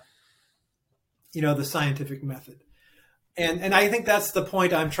via, the scientific method. And I think that's the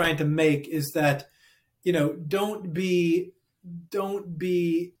point I'm trying to make, is that, don't be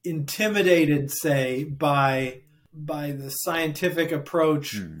intimidated, say, by the scientific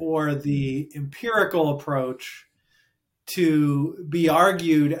approach or the empirical approach to be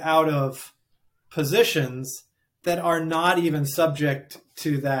argued out of positions that are not even subject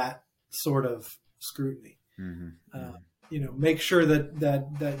to that sort of scrutiny. Make sure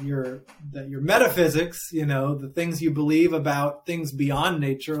that your metaphysics, the things you believe about things beyond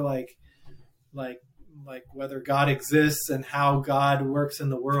nature, like whether God exists and how God works in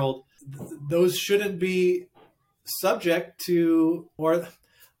the world, those shouldn't be subject to, or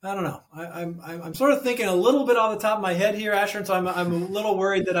I don't know. I'm sort of thinking a little bit on the top of my head here, Asher, and so I'm a little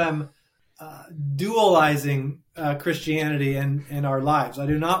worried that I'm dualizing Christianity in our lives. I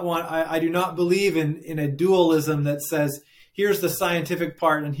do not believe in a dualism that says here's the scientific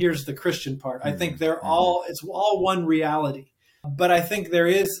part and here's the Christian part. I think it's all one reality. But I think there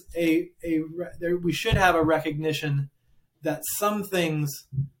is we should have a recognition that some things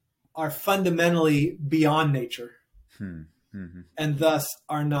are fundamentally beyond nature, and thus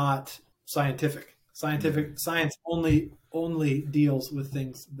are not scientific. Science only deals with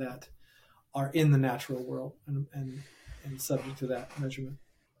things that are in the natural world and subject to that measurement.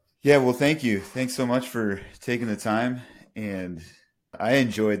 Yeah, well, thank you. Thanks so much for taking the time, and I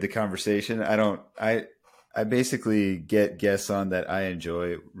enjoyed the conversation. I basically get guests on that I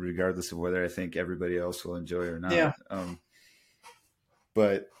enjoy, regardless of whether I think everybody else will enjoy or not. Yeah.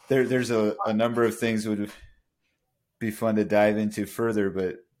 But there's a number of things would be fun to dive into further,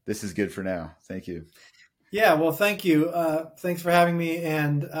 but this is good for now. Thank you. Yeah, well, thank you. Thanks for having me,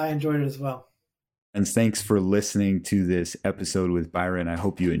 and I enjoyed it as well. And thanks for listening to this episode with Byran. I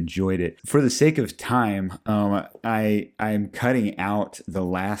hope you enjoyed it. For the sake of time, I'm cutting out the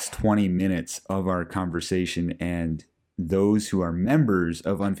last 20 minutes of our conversation, and those who are members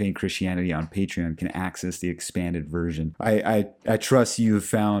of Unfeigned Christianity on Patreon can access the expanded version. I trust you have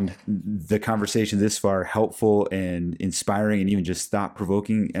found the conversation this far helpful and inspiring and even just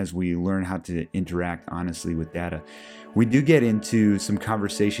thought-provoking as we learn how to interact honestly with data. We do get into some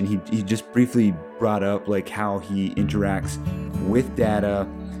conversation. He just briefly brought up like how he interacts with data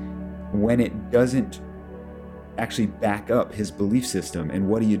when it doesn't actually back up his belief system, and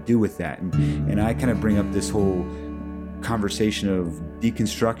what do you do with that? And I kind of bring up this whole conversation of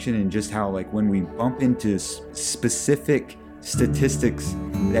deconstruction and just how like when we bump into specific statistics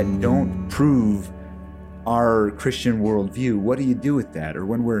that don't prove our Christian worldview, what do you do with that? Or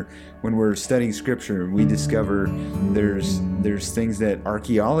when we're studying scripture and we discover there's things that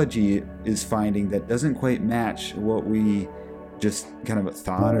archaeology is finding that doesn't quite match what we just kind of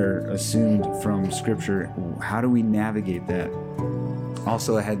thought or assumed from scripture, how do we navigate that?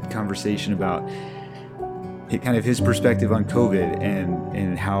 Also, I had a conversation about kind of his perspective on COVID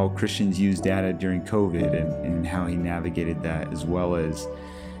and how Christians use data during COVID and how he navigated that, as well as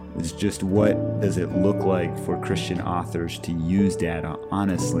just what does it look like for Christian authors to use data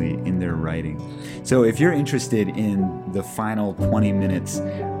honestly in their writing. So if you're interested in the final 20 minutes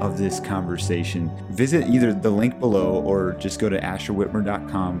of this conversation, visit either the link below or just go to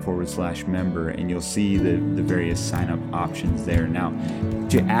asherwhitmer.com/member and you'll see the various sign-up options there. Now,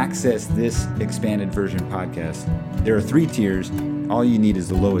 to access this expanded version podcast, there are 3 tiers. All you need is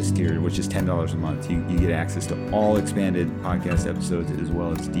the lowest tier, which is $10 a month. You get access to all expanded podcast episodes as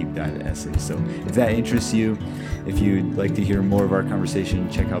well as deep dive essays. So if that interests you, if you'd like to hear more of our conversation,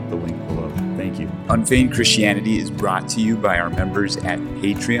 check out the link below. Thank you. Unfeigned Christianity is brought to you by our members at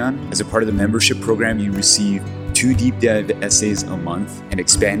Patreon. As a part of the membership program, you receive 2 deep dive essays a month and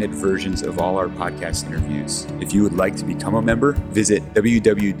expanded versions of all our podcast interviews. If you would like to become a member, visit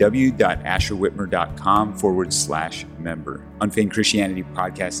www.asherwhitmer.com/member. Unfeigned Christianity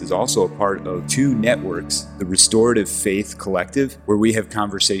podcast is also a part of 2 networks, the Restorative Faith Collective, where we have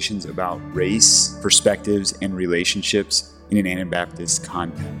conversations about race, perspectives, and relationships in an Anabaptist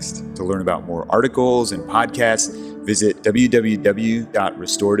context. To learn about more articles and podcasts, visit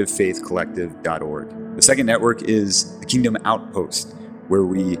www.restorativefaithcollective.org. The second network is the Kingdom Outpost, where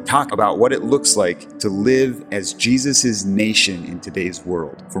we talk about what it looks like to live as Jesus' nation in today's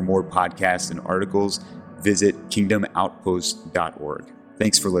world. For more podcasts and articles, visit kingdomoutpost.org.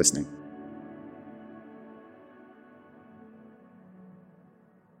 Thanks for listening.